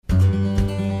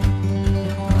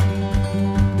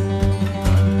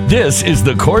This is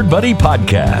the Chord Buddy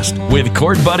Podcast with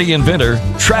Chord Buddy inventor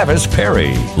Travis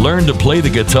Perry. Learn to play the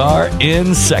guitar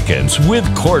in seconds with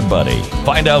Chord Buddy.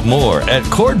 Find out more at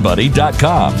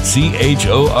chordbuddy.com.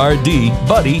 CHORD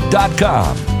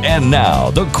buddy.com. And now,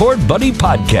 the Chord Buddy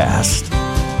Podcast.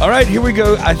 All right, here we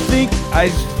go. I think,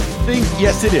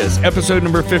 yes, it is. Episode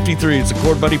number 53. It's the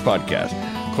Chord Buddy Podcast.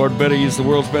 Chord Buddy is the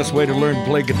world's best way to learn to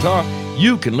play guitar.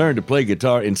 You can learn to play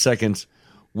guitar in seconds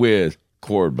with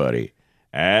Chord Buddy.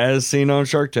 As seen on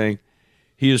Shark Tank,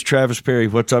 he is Travis Perry.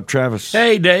 What's up, Travis?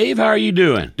 Hey, Dave. How are you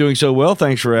doing? Doing so well.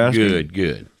 Thanks for asking.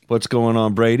 Good. What's going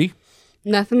on, Brady?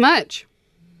 Nothing much.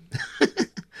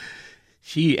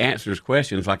 She answers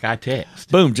questions like I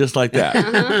text. Boom, just like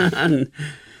that.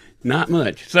 Not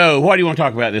much. So, what do you want to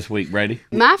talk about this week, Brady?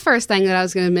 My first thing that I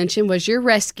was going to mention was your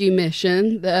rescue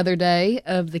mission the other day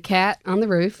of the cat on the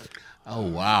roof. Oh,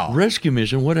 wow. Rescue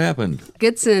mission, what happened?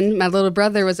 Goodson, my little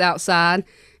brother, was outside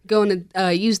going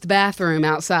to use the bathroom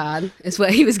outside is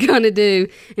what he was going to do.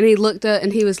 And he looked up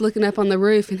and he was looking up on the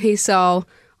roof and he saw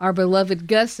our beloved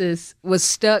Gus's was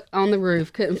stuck on the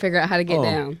roof, couldn't figure out how to get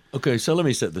down. Okay, so let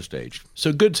me set the stage.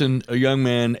 So Goodson, a young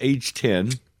man, age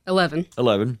 10,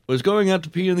 11, was going out to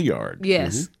pee in the yard.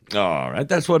 Yes. Mm-hmm. All right,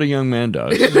 that's what a young man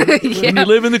does. When you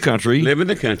live in the country. Live in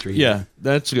the country. Yeah,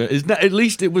 that's good. It's not, at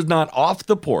least it was not off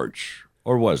the porch,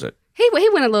 or was it? He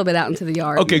went a little bit out into the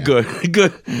yard. Okay,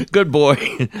 good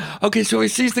boy. Okay, so he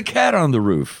sees the cat on the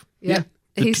roof. Yeah.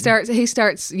 He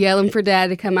starts yelling for Dad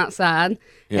to come outside.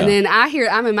 Yeah. And then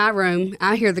I'm in my room,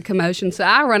 I hear the commotion, so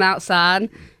I run outside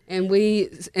and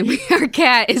our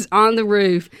cat is on the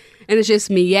roof and it's just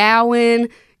meowing.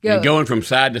 And going from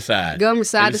side to side. Going from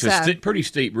side to It's side. a pretty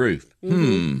steep roof.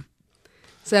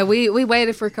 So we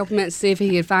waited for a couple minutes to see if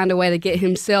he could find a way to get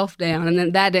himself down, and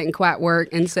then that didn't quite work.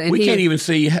 And We can't even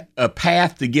see a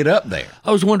path to get up there.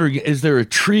 I was wondering, is there a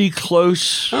tree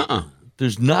close?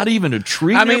 There's not even a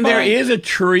tree I mean, nearby? there is a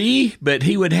tree, but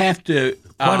he would have to...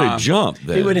 Quite a jump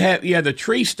there. He would have... Yeah, the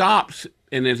tree stops,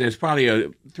 and there's probably a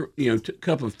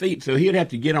couple of feet, so he'd have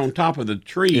to get on top of the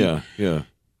tree. Yeah.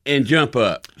 And jump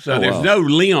up. So there's no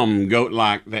limb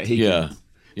like that he can. Yeah.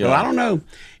 So I don't know.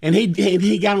 And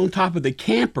he got on top of the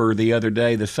camper the other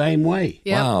day the same way.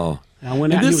 Yep. Wow. I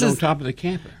went out and he was on top of the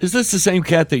camper. Is this the same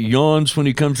cat that yawns when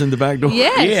he comes in the back door?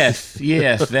 Yes.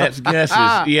 Yes, that's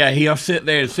Gus's. Yeah, he'll sit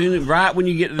there right when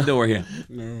you get to the door here.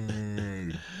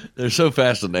 They're so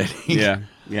fascinating. Yeah.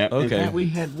 Okay. In fact, we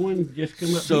had one just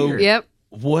come up So- here. Yep.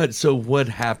 What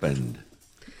happened?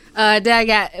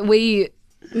 We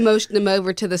motioned him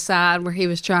over to the side where he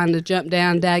was trying to jump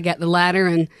down. Dad got the ladder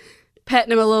and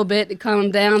petting him a little bit to calm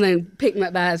him down, then picked him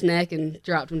up by his neck and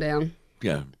dropped him down.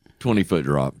 Yeah, 20-foot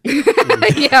drop.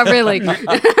 Yeah, really. No,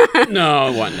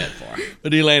 it wasn't that far.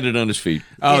 But he landed on his feet.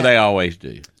 Oh, Yeah. they always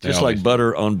do. Just like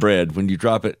butter on bread. When you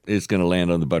drop it, it's going to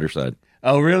land on the butter side.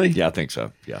 Oh, really? Yeah, I think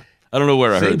so. Yeah. I don't know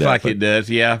where I heard Seems that. like but it does,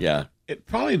 yeah. Yeah. It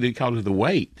probably because of the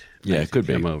weight. Yeah, it could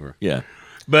be. Come over. Yeah.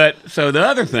 But so the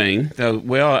other thing,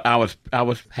 I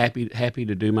was happy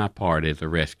to do my part as a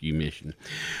rescue mission.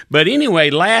 But anyway,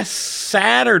 last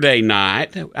Saturday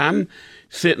night, I'm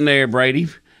sitting there, Brady,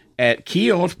 at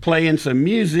Keel's playing some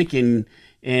music,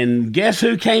 and guess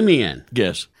who came in?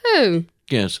 Guess. Who?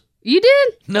 Guess. You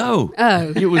did? No.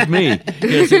 Oh. It was me.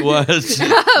 Yes, it was.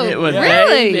 Oh, It was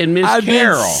really? Dave and Miss I've been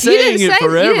Carol. saying it You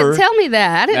forever. didn't tell me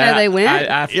that. I didn't know they went.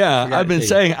 Yeah, forgot I've been to.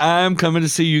 saying I'm coming to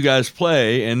see you guys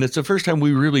play, and it's the first time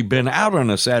we've really been out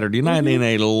on a Saturday night in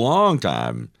a long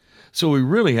time. So we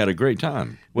really had a great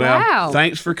time. Well, Wow.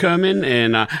 thanks for coming.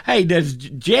 And hey, does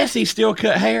Jesse still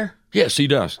cut hair? Yes, he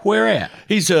does. Where at?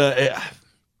 He's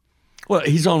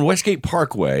he's on Westgate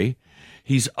Parkway.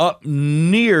 He's up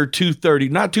near 230,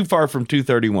 not too far from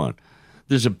 231.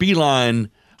 There's a Beeline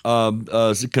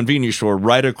convenience store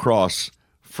right across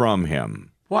from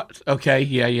him. What? Okay,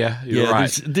 yeah, you're right.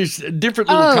 There's different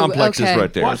little complexes okay.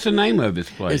 right there. What's the name of this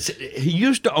place? He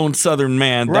used to own Southern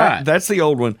Man. Right. That's the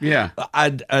old one. Yeah.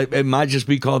 It might just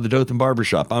be called the Dothan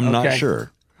Barbershop. I'm not Okay.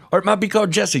 sure. Or it might be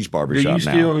called Jesse's Do Barbershop you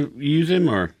now. still use him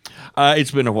or?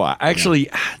 It's been a while. Actually,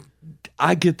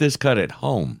 I get this cut at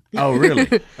home. Oh, really?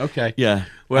 Okay. Yeah.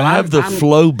 Well, I have the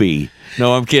Flowbee.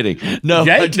 No, I'm kidding. No, I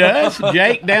Jake don't. does.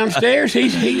 Jake downstairs.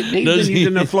 He's been Does he?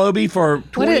 using the Flowbee for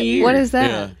 20 years. What is that?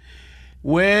 Yeah.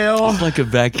 Well, It's like a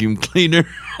vacuum cleaner.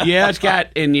 yeah, it's got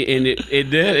and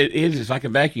it's like a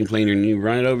vacuum cleaner, and you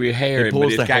run it over your hair. It pulls but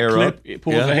it's the got hair up. It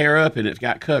pulls Yeah. the hair up, and it's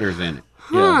got cutters in it.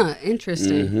 Huh,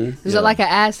 interesting. Is it like an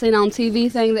as seen on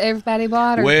TV thing that everybody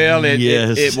bought? Or? Well,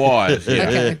 Yes. it was. Yeah.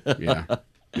 Okay. Yeah.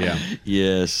 Yeah.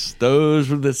 Yes, those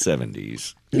were the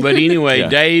 70s. But anyway, Yeah.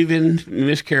 Dave and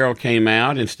Miss Carol came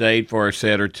out and stayed for a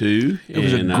set or two. It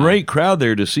was a great crowd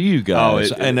there to see you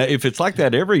guys. Oh, and if it's like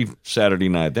that every Saturday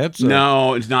night, that's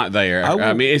no, it's not there. I will-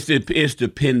 I mean, it's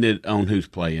dependent on who's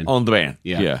playing. on the band.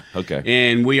 Yeah. Yeah. Okay.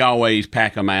 And we always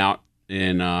pack them out.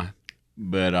 And yeah,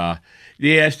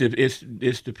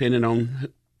 it's dependent on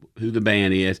who the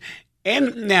band is.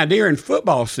 And now during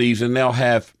football season, they'll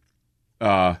have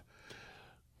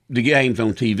the games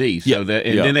on TV. So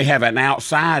then they have an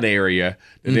outside area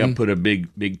that they'll put a big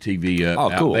TV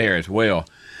up out there as well.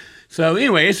 So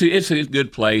anyway, it's a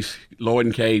good place. Lloyd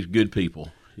and Kay's good people.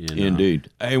 And, Indeed.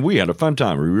 And we had a fun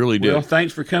time. We really did. Well,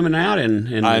 thanks for coming out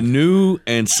and I knew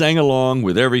and sang along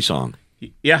with every song.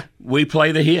 yeah, we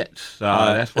play the hits.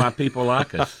 That's why people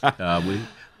like us. We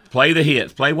play the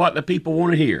hits. Play what the people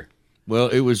want to hear. Well,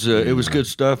 it was good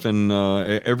stuff, and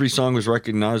every song was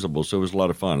recognizable, so it was a lot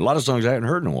of fun. A lot of songs I hadn't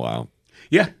heard in a while.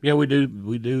 Yeah, we do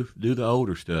the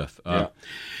older stuff.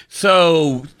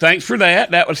 So thanks for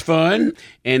that. That was fun.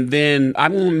 And then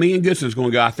me and Goodson's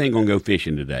going to go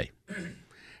fishing today.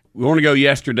 We want to go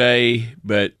yesterday,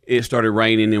 but it started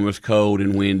raining and was cold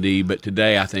and windy. But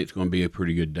today, I think it's going to be a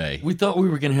pretty good day. We thought we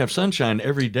were going to have sunshine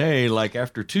every day, like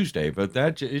after Tuesday, but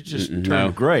it just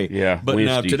turned gray. Yeah, but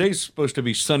now Wednesday. today's supposed to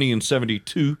be sunny and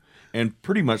 72, and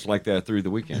pretty much like that through the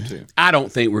weekend too. I don't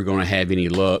think we're going to have any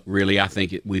luck, really. I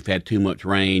think we've had too much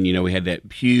rain. You know, we had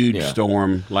that huge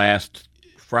storm last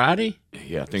Friday.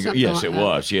 Yeah, I think Something yes, like it that.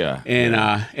 was. Yeah,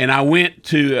 And I went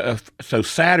to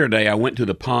Saturday. I went to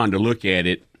the pond to look at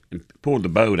it and pulled the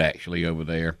boat actually over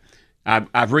there.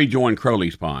 I've rejoined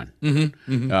Crowley's Pond, and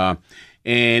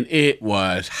it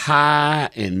was high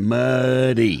and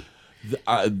muddy.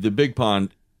 the big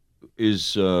pond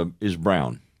is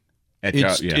brown.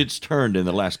 It's turned in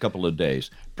the last couple of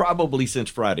days, probably since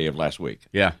Friday of last week.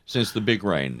 Yeah. Since the big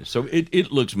rain, so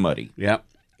it looks muddy. Yeah.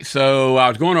 So I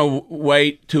was going to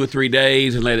wait 2 or 3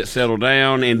 days and let it settle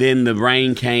down, and then the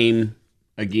rain came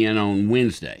again on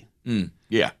Wednesday.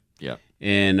 Yeah.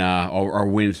 And or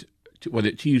Wednesday, was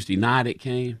it Tuesday night it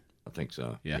came? I think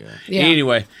so. Yeah. Yeah.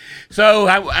 Anyway, so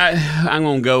I'm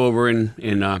going to go over and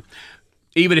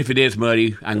even if it is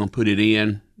muddy, I'm going to put it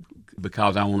in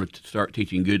because I want to start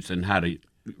teaching Goodson how to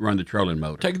run the trolling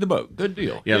motor. Take the boat. Good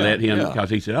deal. Yeah, let him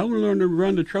because he said I want to learn to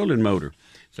run the trolling motor.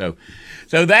 So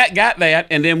that got that,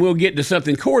 and then we'll get to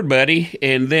something Chord Buddy,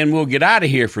 and then we'll get out of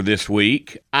here for this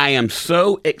week. I am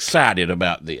so excited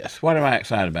about this. What am I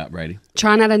excited about, Brady?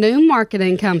 Trying out a new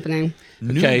marketing company.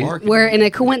 Okay. New marketing. Where, in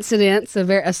a coincidence,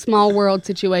 a small world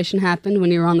situation happened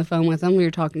when you were on the phone with him. We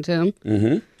were talking to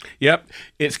him. Yep.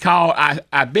 It's called.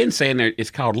 I've been saying there.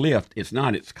 It's called Lift. It's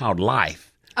not. It's called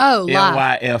Life. Oh,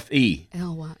 live. Lyfe.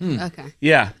 L-Y. Okay.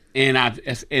 Yeah.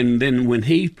 And then when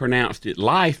he pronounced it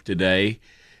Life today,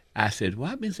 I said, "Well,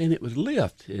 I've been saying it was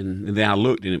Lift," and then I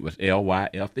looked and it was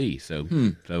Lyfe.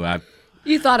 So I.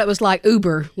 You thought it was like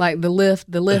Uber, like the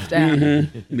Lyft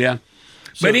app. Yeah.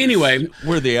 But anyway,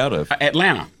 where are they out of?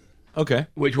 Atlanta. Okay.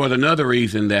 Which was another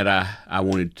reason that I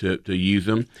wanted to use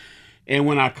them. And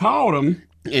when I called them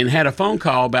and had a phone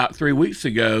call about 3 weeks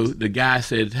ago, the guy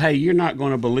said, "Hey, you're not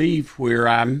going to believe where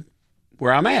I'm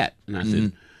at." And I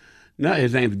said, "No,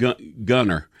 his name's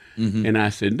Gunner." And I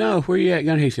said, "No, where you at,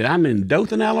 Gunner?" He said, "I'm in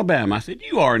Dothan, Alabama." I said,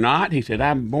 "You are not." He said,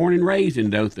 "I'm born and raised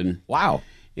in Dothan." Wow.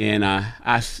 And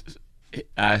I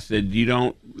said, "You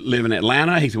don't live in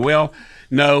Atlanta?" He said, "Well,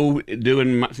 no,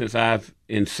 since I've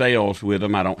in sales with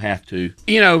them, I don't have to."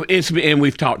 You know, and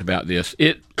we've talked about this.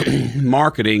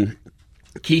 Marketing,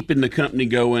 keeping the company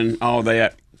going, all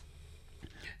that,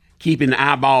 keeping the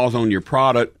eyeballs on your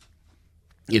product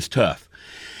is tough.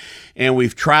 And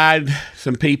we've tried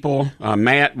some people.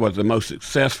 Matt was the most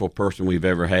successful person we've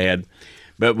ever had,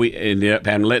 but we ended up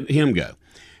having to let him go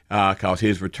because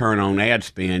his return on ad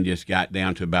spend just got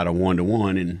down to about a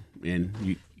 1-to-1,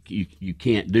 and you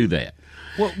can't do that.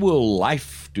 What will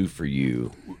Life do for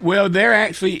you? Well, they're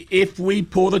actually, if we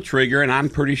pull the trigger, and I'm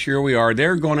pretty sure we are,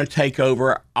 they're going to take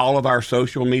over all of our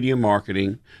social media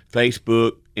marketing,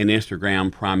 Facebook and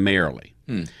Instagram primarily.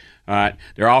 All right.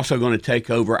 They're also going to take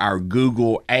over our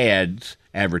Google Ads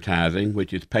advertising,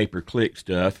 which is pay-per-click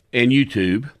stuff, and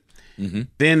YouTube.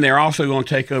 Then they're also going to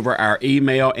take over our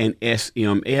email and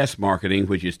SMS marketing,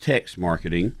 which is text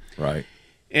marketing. Right.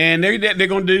 And they're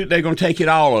going to take it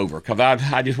all over because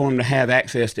I just want them to have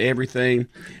access to everything.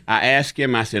 I asked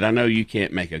him, I said, "I know you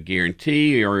can't make a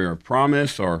guarantee or a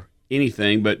promise or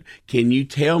anything, but can you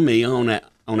tell me on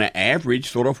an average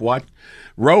sort of what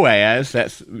ROAS,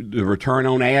 that's the return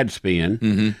on ad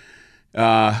spend,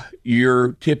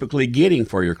 you're typically getting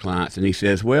for your clients?" And he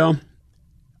says, "Well,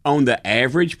 on the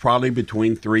average, probably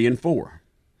between 3 and 4.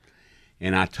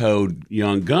 And I told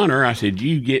young Gunner, I said,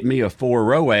 you get me a 4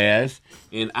 ROAS,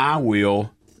 and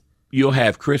you'll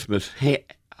have Christmas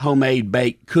homemade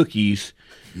baked cookies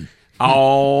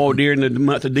all during the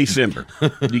month of December.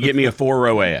 You get me a 4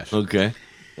 ROAS. Okay.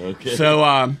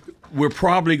 So we're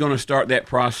probably going to start that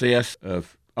process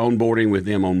of onboarding with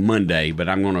them on Monday, but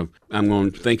I'm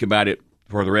going to think about it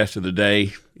for the rest of the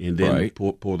day and then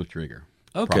pull the trigger.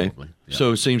 Okay. Probably. Yeah.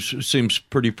 So it seems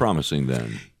pretty promising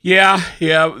then. Yeah.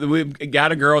 We've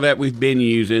got a girl that we've been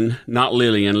using, not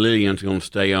Lillian. Lillian's going to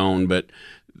stay on, but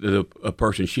a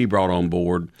person she brought on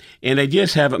board, and they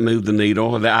just haven't moved the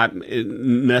needle.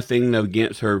 Nothing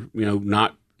against her,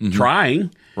 not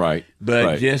trying, right?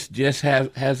 But just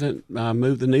hasn't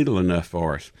moved the needle enough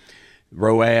for us.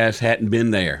 ROAS hadn't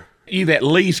been there. You've at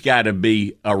least got to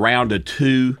be around a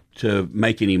 2 to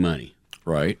make any money,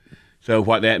 right? So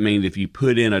what that means, if you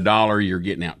put in $1, you're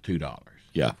getting out $2.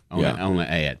 Yeah, on the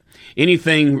ad.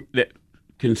 Anything that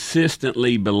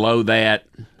consistently below that,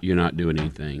 you're not doing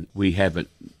anything. We haven't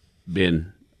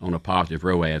been on a positive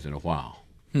ROAS in a while.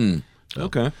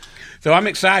 Okay. So I'm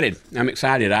excited.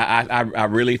 I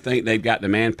really think they've got the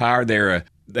manpower.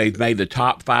 They've made the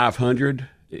top 500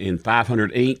 in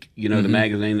 500 Inc., the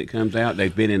magazine that comes out.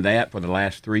 They've been in that for the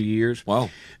last 3 years.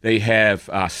 Wow. They have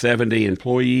 70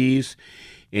 employees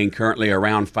and currently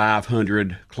around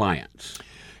 500 clients.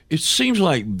 It seems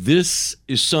like this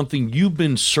is something you've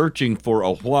been searching for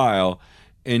a while,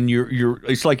 and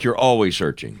it's like you're always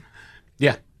searching.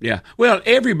 Yeah. Well,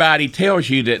 everybody tells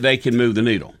you that they can move the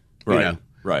needle. Right.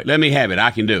 Right. Let me have it.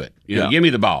 I can do it. Give me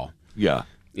the ball. Yeah.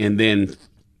 And then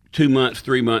 2 months,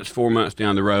 3 months, 4 months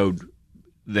down the road,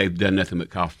 they've done nothing but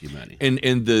cost you money.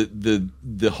 And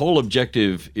the whole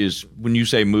objective is, when you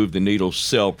say move the needle,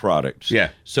 sell products. Yeah.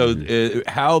 So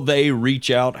how they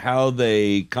reach out, how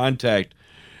they contact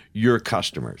your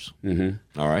customers.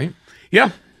 Mm-hmm. All right.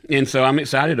 Yeah. And so I'm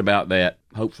excited about that.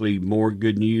 Hopefully more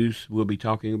good news we'll be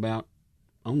talking about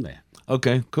on that.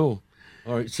 Okay, cool.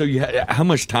 All right. So how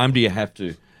much time do you have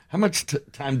to, how much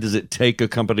time does it take a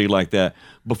company like that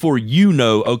before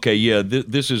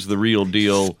this is the real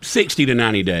deal? 60 to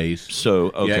 90 days. So,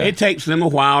 okay. Yeah, it takes them a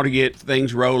while to get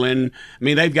things rolling. I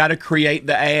mean, they've got to create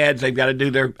the ads. They've got to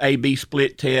do their A/B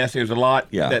split test. There's a lot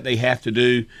that they have to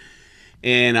do.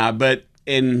 And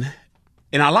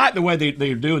I like the way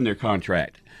they're doing their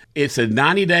contract. It's a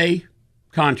 90-day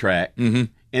contract, and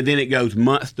then it goes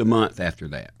month to month after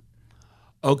that.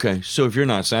 Okay, so if you're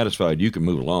not satisfied, you can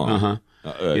move along.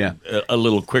 A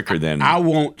little quicker than I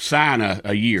won't sign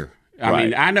a year. I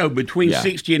mean, I know between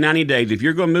 60 and 90 days, if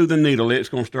you're going to move the needle, it's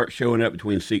going to start showing up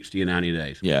between 60 and 90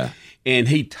 days. Yeah. And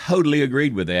he totally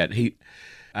agreed with that.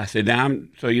 I said, I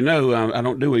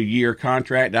don't do a year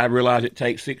contract. I realize it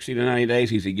takes 60 to 90 days.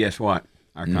 He said, guess what?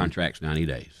 Our contract's 90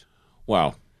 days.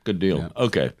 Wow. Good deal. Yeah.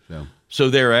 Okay. So So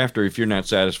thereafter, if you're not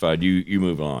satisfied, you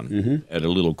move on at a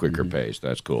little quicker pace.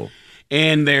 That's cool.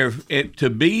 And to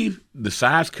be the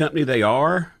size company they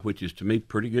are, which is to me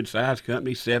pretty good size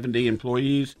company, 70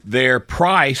 employees, their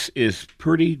price is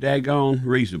pretty daggone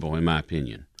reasonable in my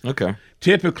opinion. Okay.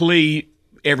 Typically,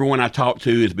 everyone I talk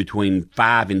to is between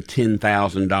 $5,000 and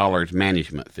 $10,000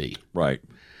 management fee. Right.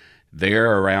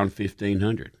 They're around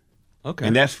 $1,500. Okay.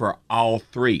 And that's for all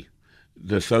three: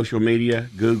 the social media,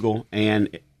 Google, and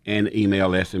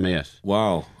email, SMS.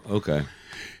 Wow. Okay.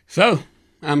 So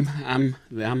I'm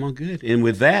all good. And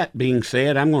with that being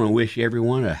said, I'm going to wish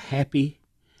everyone a happy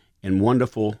and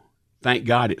wonderful, thank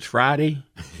God it's Friday,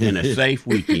 and a safe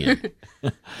weekend.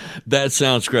 That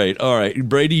sounds great. All right.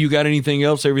 Brady, you got anything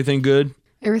else? Everything good?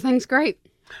 Everything's great.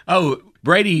 Oh,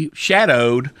 Brady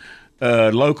shadowed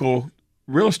a local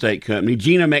real estate company,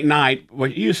 Gina McKnight.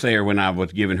 What you was there when I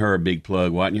was giving her a big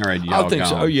plug, wasn't you? Or had y'all I think gone?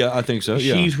 so. Oh, yeah, I think so.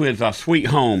 Yeah. She's with Sweet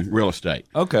Home Real Estate.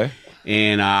 Okay.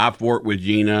 And I've worked with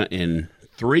Gina in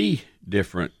 3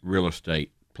 different real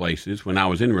estate places when I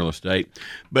was in real estate.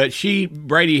 But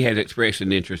Brady had expressed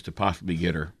an interest to possibly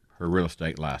get her real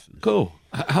estate license. Cool.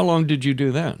 How long did you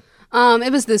do that?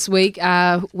 It was this week.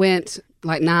 I went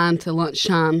like 9 to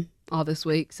lunchtime all this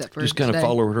week, except for Just kind of today.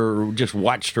 followed her, just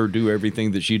watched her do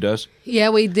everything that she does? Yeah,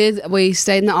 we did. We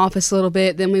stayed in the office a little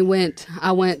bit. Then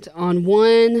I went on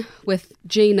one with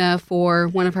Gina for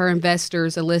one of her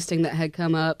investors, a listing that had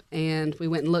come up, and we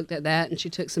went and looked at that, and she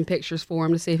took some pictures for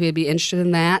him to see if he'd be interested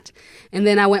in that. And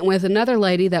then I went with another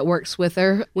lady that works with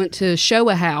her, went to show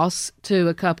a house to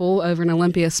a couple over in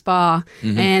Olympia Spa,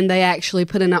 and they actually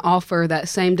put in an offer that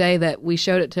same day that we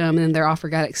showed it to them, and their offer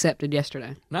got accepted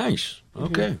yesterday. Nice.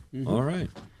 Okay. All right.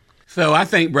 So I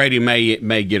think Brady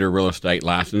may get her real estate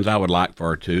license. I would like for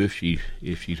her to if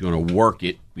she's going to work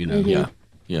it, you know. Yeah.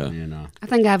 Yeah. And, I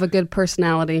think I have a good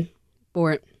personality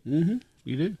for it. you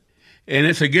do. And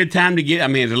it's a good time to get. I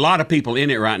mean, there's a lot of people in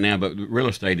it right now, but real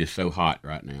estate is so hot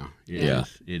right now.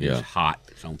 It is hot.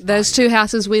 It's on fire. Those two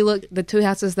houses the two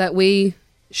houses that we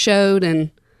showed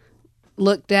and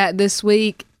looked at this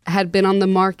week had been on the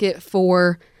market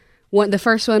for the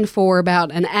first one for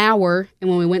about an hour, and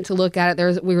when we went to look at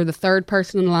it, we were the third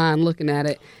person in line looking at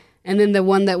it. And then the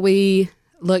one that we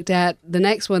looked at, the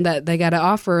next one that they got an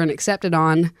offer and accepted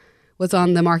on, was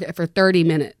on the market for 30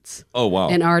 minutes. Oh, wow.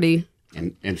 And already...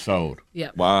 And sold.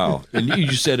 Yeah. Wow. And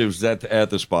you said it was at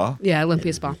the spa? Yeah,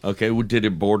 Olympia Spa. Okay. Well, did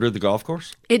it border the golf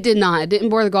course? It did not. It didn't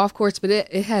border the golf course, but it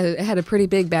had a pretty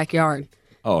big backyard.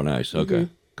 Oh, nice. Okay.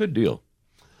 Good deal.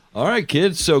 All right,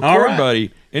 kids. So, All Cord right.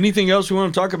 Buddy, anything else we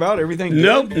want to talk about? Everything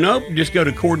good? Nope. Just go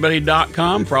to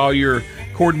CordBuddy.com for all your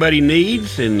Cord Buddy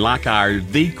needs, and like our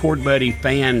The Cord Buddy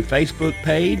fan Facebook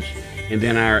page, and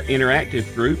then our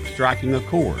interactive group, Striking a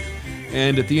Chord.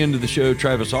 And at the end of the show,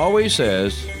 Travis always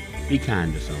says, Be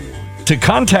kind to someone. To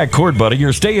contact Cord Buddy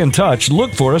or stay in touch,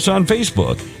 look for us on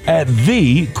Facebook at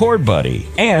The Cord Buddy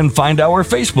and find our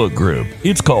Facebook group.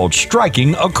 It's called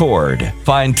Striking a Chord.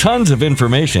 Find tons of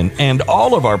information and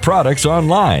all of our products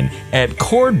online at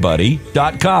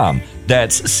CordBuddy.com.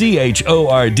 That's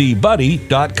CHORD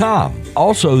buddy.com.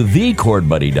 Also,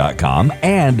 thecordbuddy.com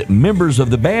and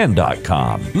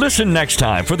membersoftheband.com. Listen next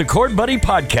time for the Cord Buddy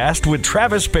Podcast with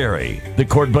Travis Perry. The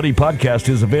Cord Buddy Podcast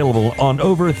is available on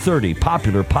over 30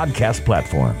 popular podcast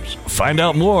platforms. Find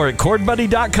out more at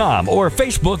CordBuddy.com or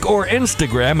Facebook or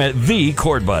Instagram at The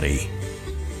Cord Buddy.